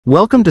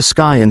Welcome to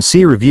Sky and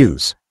Sea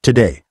Reviews.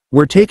 Today,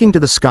 we're taking to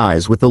the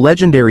skies with the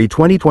legendary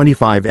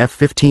 2025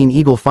 F-15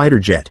 Eagle fighter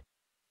jet.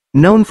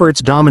 Known for its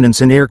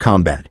dominance in air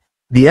combat,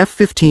 the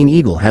F-15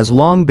 Eagle has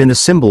long been a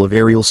symbol of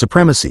aerial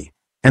supremacy,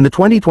 and the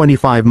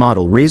 2025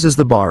 model raises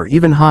the bar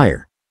even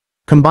higher.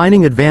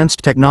 Combining advanced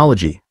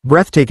technology,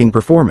 breathtaking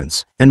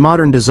performance, and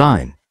modern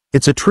design,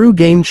 it's a true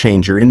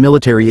game-changer in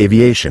military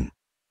aviation.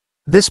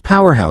 This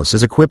powerhouse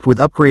is equipped with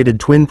upgraded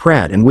twin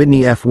Pratt &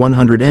 Whitney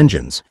F-100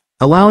 engines,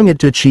 allowing it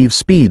to achieve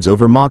speeds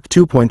over Mach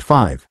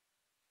 2.5.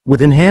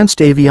 With enhanced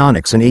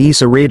avionics and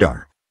AESA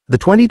radar, the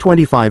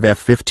 2025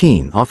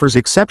 F-15 offers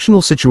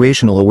exceptional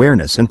situational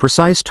awareness and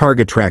precise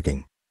target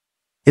tracking.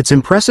 Its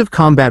impressive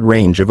combat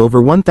range of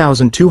over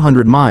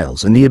 1,200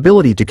 miles and the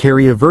ability to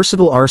carry a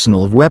versatile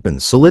arsenal of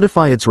weapons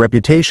solidify its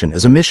reputation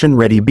as a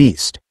mission-ready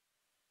beast.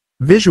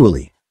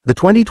 Visually, the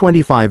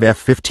 2025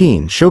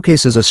 F-15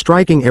 showcases a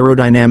striking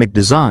aerodynamic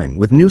design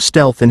with new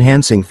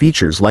stealth-enhancing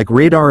features like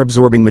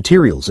radar-absorbing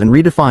materials and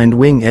redefined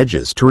wing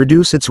edges to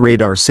reduce its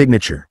radar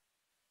signature.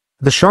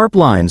 The sharp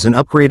lines and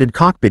upgraded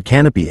cockpit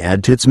canopy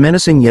add to its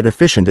menacing yet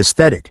efficient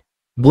aesthetic,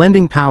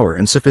 blending power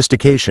and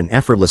sophistication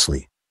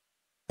effortlessly.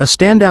 A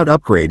standout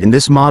upgrade in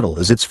this model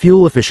is its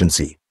fuel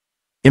efficiency.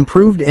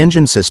 Improved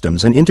engine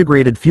systems and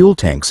integrated fuel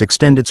tanks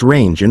extend its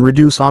range and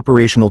reduce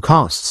operational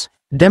costs,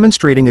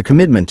 demonstrating a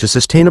commitment to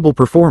sustainable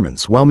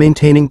performance while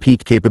maintaining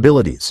peak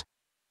capabilities.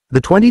 The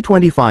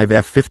 2025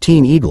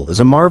 F-15 Eagle is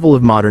a marvel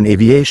of modern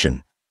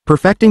aviation,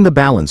 perfecting the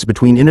balance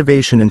between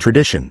innovation and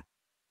tradition.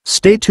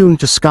 Stay tuned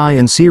to Sky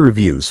and Sea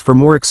Reviews for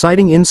more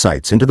exciting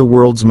insights into the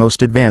world's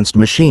most advanced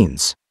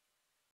machines.